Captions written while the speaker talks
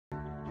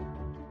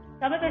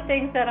Some of the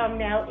things that I'm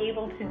now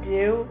able to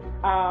do,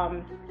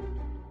 I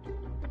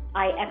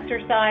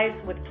exercise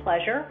with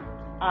pleasure.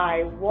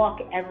 I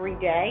walk every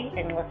day,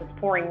 unless it's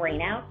pouring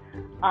rain out.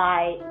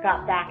 I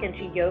got back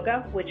into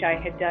yoga, which I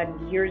had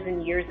done years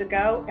and years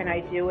ago, and I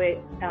do it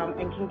and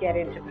can get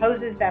into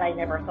poses that I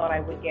never thought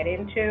I would get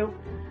into.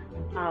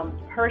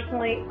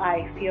 Personally,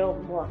 I feel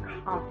more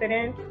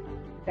confident,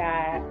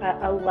 that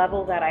a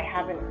level that I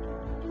haven't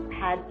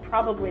had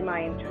probably my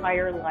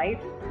entire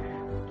life.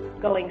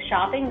 Going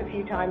shopping, the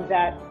few times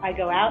that I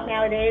go out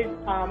nowadays,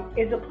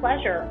 is a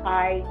pleasure.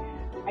 I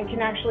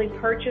can actually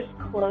purchase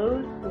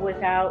clothes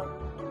without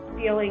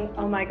feeling,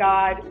 oh my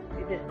God,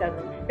 this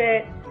doesn't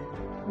fit,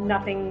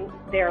 nothing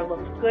there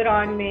looks good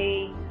on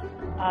me.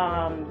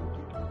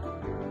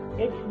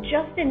 It's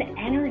just an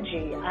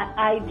energy.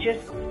 I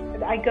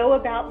go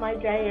about my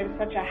day in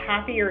such a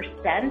happier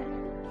sense,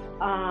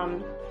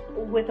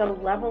 with a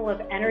level of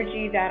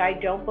energy that I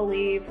don't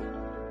believe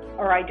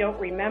or I don't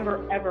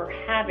remember ever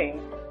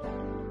having